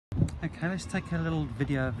Okay, let's take a little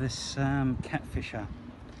video of this Catfisher.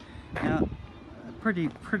 Now, a pretty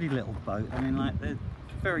little boat. I mean, like, they're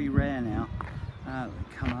very rare now.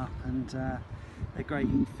 They come up and they're great.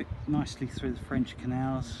 You can fit nicely through the French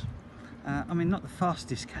canals. I mean, not the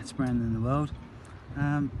fastest catamaran in the world,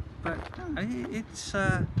 but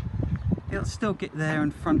it'll still get there in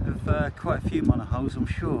front of quite a few monohulls, I'm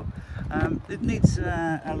sure. It needs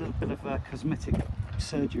a little bit of cosmetic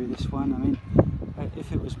surgery, this one. I mean,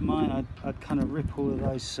 if it was mine, I'd kind of rip all of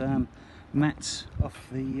those mats off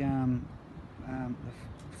the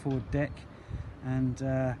forward deck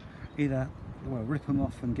and either rip them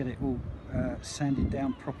off and get it all sanded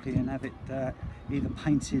down properly and have it either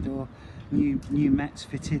painted or new mats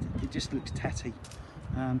fitted. It just looks tatty.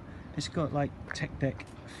 It's got like tech deck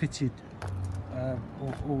fitted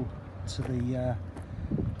all to the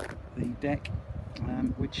deck,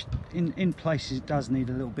 which in places does need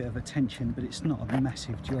a little bit of attention, but it's not a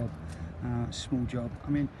massive job, small job. I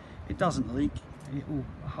mean, it doesn't leak. It all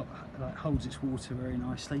holds its water very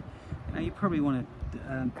nicely. You know, you probably want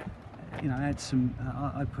to add some.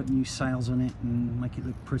 I put new sails on it and make it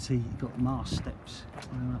look pretty. You've got mast steps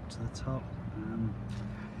going up to the top.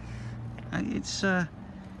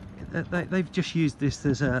 They've just used this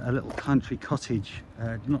as a little country cottage,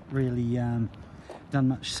 not really done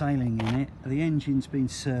much sailing in it. The engine's been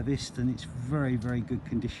serviced and it's very good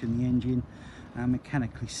condition. The engine,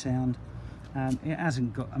 mechanically sound. It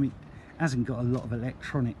hasn't got a lot of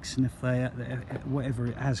electronics, and if whatever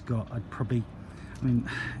it has got, I'd probably,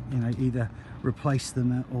 either replace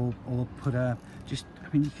them or put a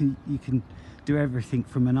you can do everything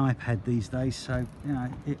from an iPad these days, so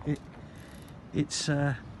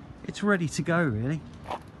it's ready to go, really.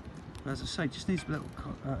 But as I say, just needs a little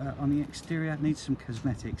on the exterior, needs some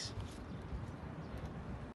cosmetics.